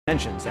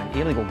Tensions and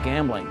illegal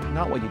gambling,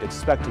 not what you'd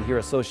expect to hear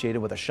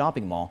associated with a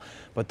shopping mall,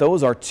 but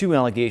those are two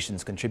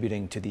allegations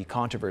contributing to the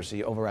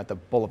controversy over at the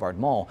Boulevard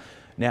Mall.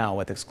 Now,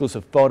 with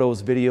exclusive photos,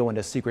 video, and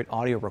a secret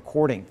audio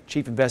recording,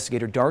 Chief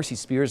Investigator Darcy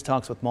Spears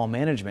talks with mall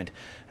management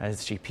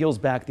as she peels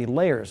back the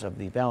layers of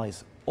the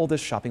Valley's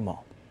oldest shopping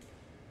mall.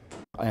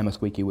 I am a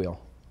squeaky wheel.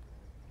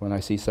 When I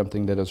see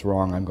something that is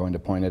wrong, I'm going to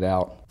point it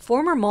out.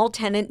 Former mall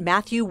tenant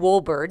Matthew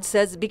Wolbert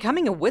says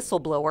becoming a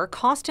whistleblower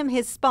cost him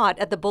his spot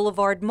at the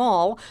Boulevard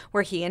Mall,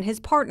 where he and his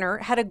partner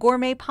had a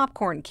gourmet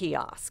popcorn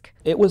kiosk.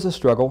 It was a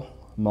struggle.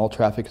 Mall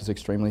traffic is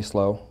extremely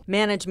slow.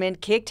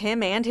 Management kicked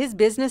him and his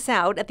business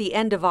out at the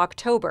end of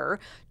October.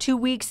 2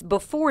 weeks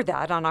before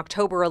that, on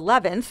October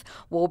 11th,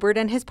 Wolbert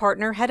and his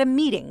partner had a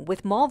meeting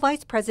with Mall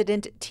Vice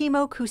President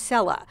Timo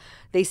Kusela.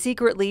 They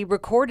secretly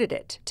recorded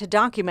it to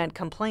document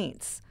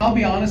complaints. I'll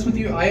be honest with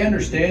you, I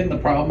understand the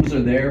problems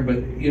are there, but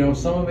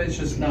some of it's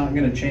just not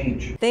going to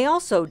change. They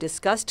also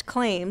discussed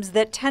claims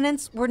that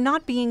tenants were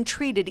not being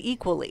treated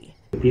equally.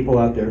 The people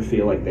out there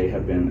feel like they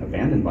have been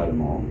abandoned by the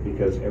mall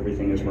because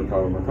everything is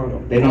Mercado.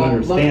 They don't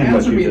understand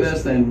what you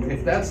just... Then,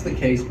 if that's the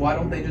case, why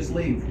don't they just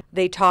leave?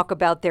 They talk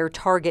about their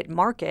target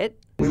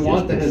market. We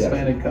want the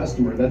Hispanic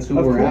customer. That's who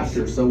we're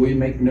after. So we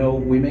make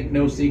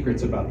no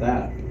secrets about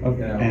that.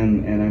 Okay.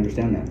 And I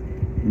understand that.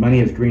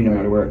 Money is green no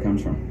matter where it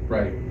comes from.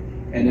 Right.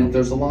 And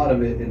there's a lot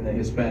of it in the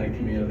Hispanic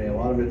community. A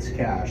lot of it's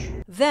cash.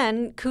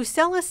 Then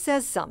Kusela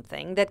says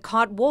something that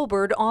caught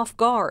Wolbert off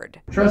guard.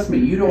 Trust me,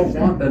 you don't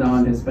want the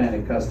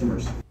non-Hispanic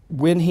customers.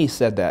 When he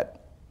said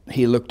that,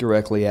 he looked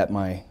directly at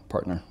my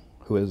partner,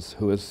 who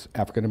is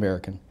African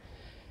American.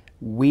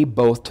 We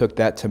both took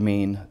that to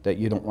mean that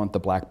you don't want the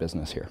black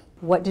business here.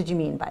 What did you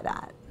mean by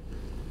that?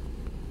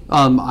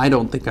 I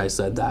don't think I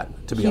said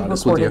that, to be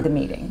honest with you. He recorded the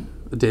meeting.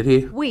 Did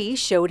he? We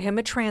showed him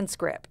a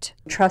transcript.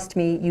 Trust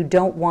me, you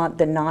don't want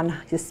the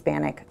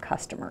non-Hispanic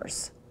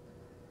customers.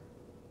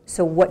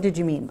 So what did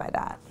you mean by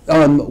that?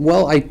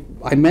 Well,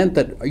 I meant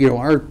that,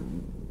 our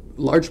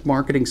large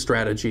marketing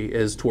strategy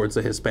is towards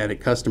the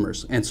Hispanic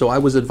customers. And so I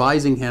was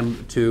advising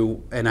him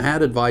to, and I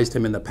had advised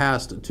him in the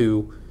past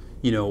to,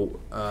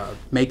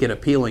 make it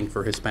appealing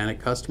for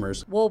Hispanic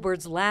customers.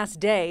 Wolbert's last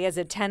day as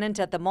a tenant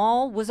at the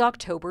mall was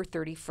October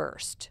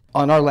 31st.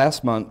 On our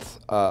last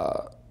month,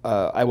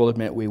 I will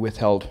admit we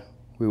withheld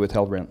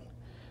rent.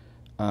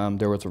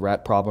 There was a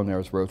rat problem, there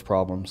was roach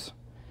problems.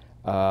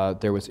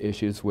 There was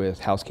issues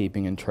with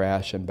housekeeping and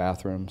trash and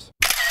bathrooms.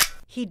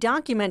 He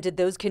documented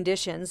those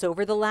conditions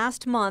over the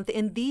last month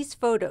in these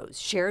photos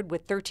shared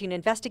with 13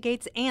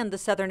 Investigates and the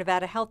Southern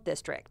Nevada Health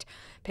District.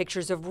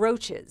 Pictures of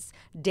roaches,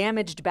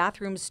 damaged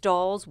bathroom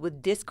stalls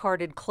with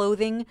discarded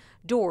clothing,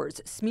 doors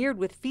smeared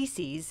with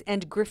feces,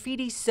 and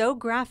graffiti so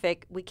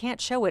graphic we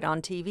can't show it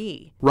on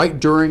TV. Right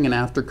during and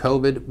after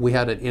COVID, we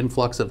had an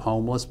influx of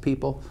homeless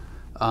people,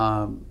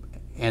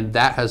 and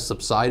that has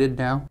subsided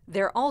now.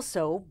 They're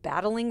also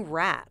battling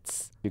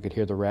rats. You could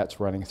hear the rats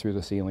running through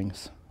the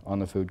ceilings on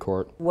the food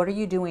court. What are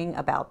you doing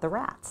about the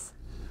rats?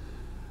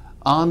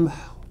 Well,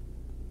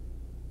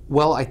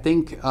 I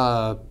think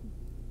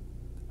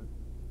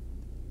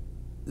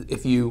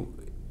if you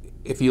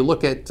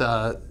look at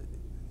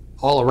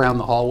all around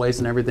the hallways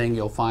and everything,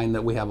 you'll find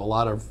that we have a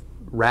lot of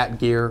rat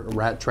gear,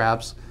 rat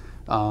traps,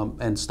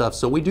 and stuff.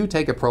 So we do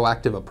take a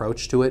proactive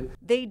approach to it.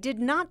 They did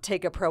not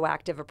take a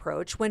proactive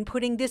approach when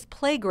putting this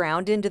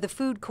playground into the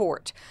food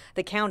court.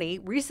 The county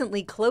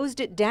recently closed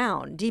it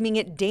down, deeming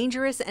it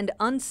dangerous and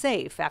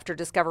unsafe after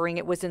discovering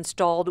it was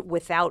installed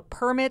without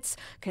permits,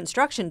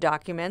 construction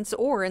documents,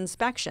 or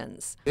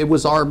inspections. It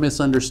was our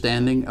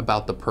misunderstanding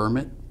about the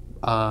permit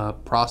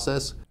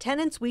process.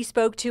 Tenants we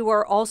spoke to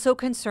are also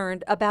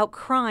concerned about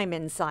crime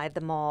inside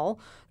the mall.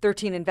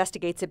 13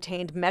 Investigates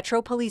obtained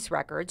Metro Police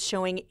records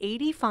showing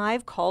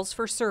 85 calls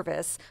for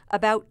service,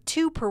 about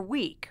 2 per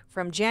week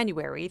from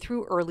January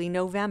through early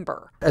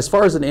November. As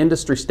far as an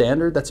industry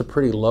standard, that's a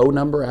pretty low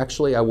number,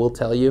 actually, I will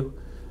tell you.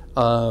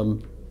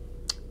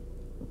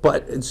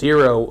 But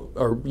zero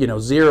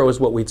is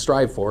what we'd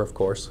strive for, of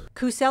course.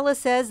 Kusela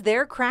says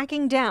they're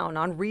cracking down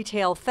on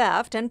retail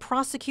theft and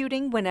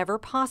prosecuting whenever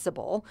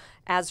possible.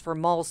 As for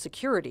mall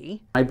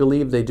security, I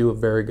believe they do a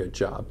very good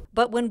job.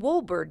 But when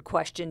Wolbert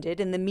questioned it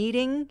in the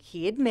meeting,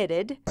 he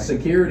admitted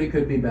Security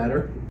could be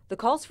better. The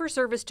calls for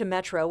service to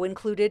Metro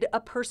included a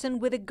person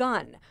with a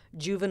gun,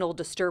 juvenile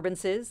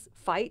disturbances,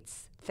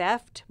 fights,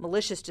 theft,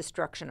 malicious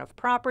destruction of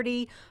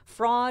property,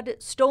 fraud,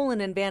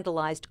 stolen and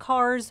vandalized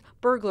cars,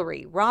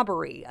 burglary,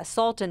 robbery,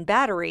 assault and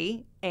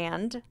battery,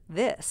 and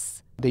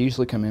this. They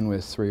usually come in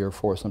with 3 or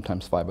 4,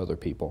 sometimes 5 other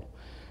people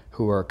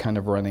who are kind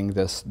of running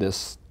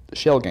this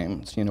shell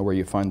games, where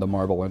you find the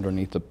marble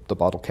underneath the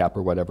bottle cap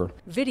or whatever.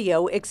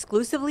 Video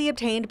exclusively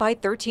obtained by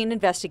 13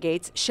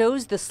 Investigates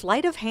shows the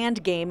sleight of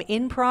hand game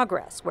in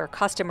progress, where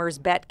customers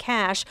bet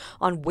cash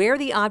on where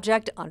the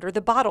object under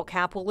the bottle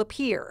cap will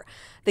appear.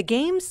 The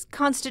games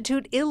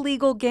constitute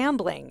illegal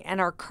gambling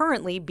and are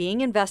currently being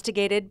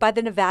investigated by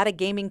the Nevada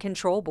Gaming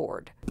Control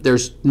Board.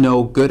 There's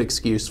no good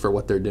excuse for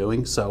what they're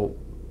doing, so,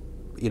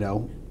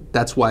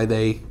 that's why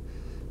they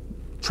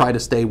try to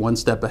stay one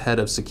step ahead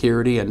of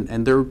security,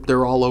 and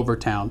they're all over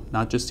town,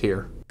 not just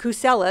here.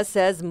 Cusella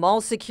says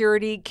mall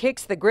security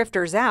kicks the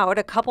grifters out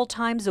a couple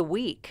times a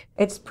week.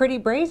 It's pretty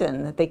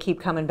brazen that they keep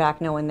coming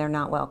back knowing they're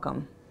not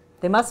welcome.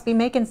 They must be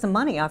making some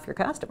money off your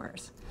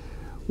customers.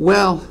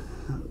 Well,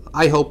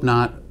 I hope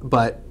not,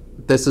 but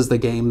this is the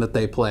game that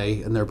they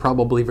play, and they're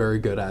probably very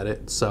good at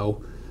it.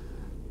 So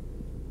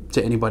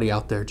to anybody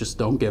out there, just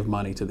don't give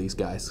money to these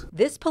guys.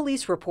 This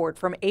police report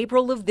from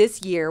April of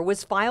this year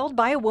was filed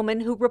by a woman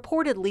who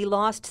reportedly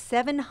lost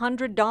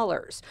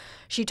 $700.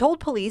 She told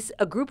police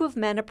a group of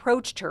men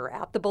approached her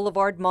at the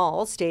Boulevard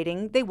Mall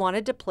stating they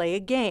wanted to play a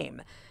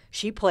game.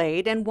 She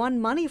played and won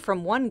money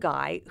from one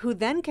guy who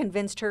then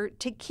convinced her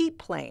to keep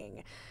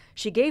playing.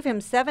 She gave him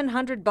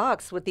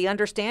 $700 with the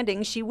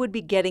understanding she would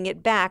be getting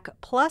it back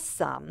plus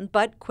some,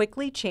 but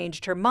quickly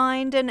changed her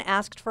mind and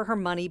asked for her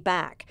money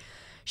back.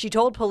 She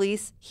told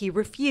police he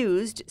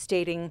refused,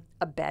 stating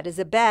a bet is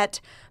a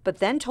bet, but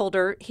then told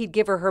her he'd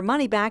give her her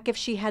money back if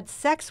she had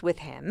sex with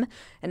him,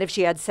 and if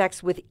she had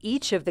sex with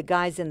each of the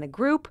guys in the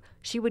group,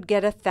 she would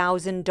get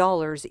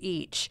 $1,000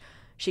 each.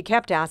 She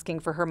kept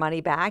asking for her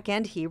money back,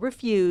 and he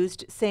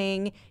refused,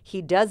 saying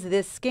he does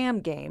this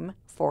scam game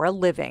for a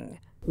living.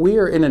 We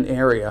are in an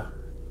area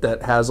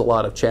that has a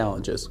lot of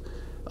challenges,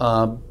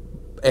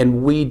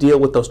 and we deal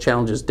with those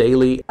challenges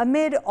daily.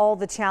 Amid all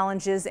the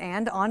challenges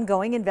and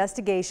ongoing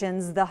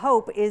investigations, the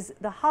hope is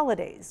the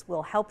holidays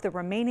will help the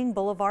remaining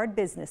Boulevard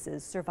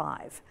businesses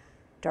survive.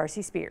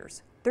 Darcy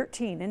Spears,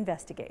 13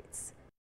 Investigates.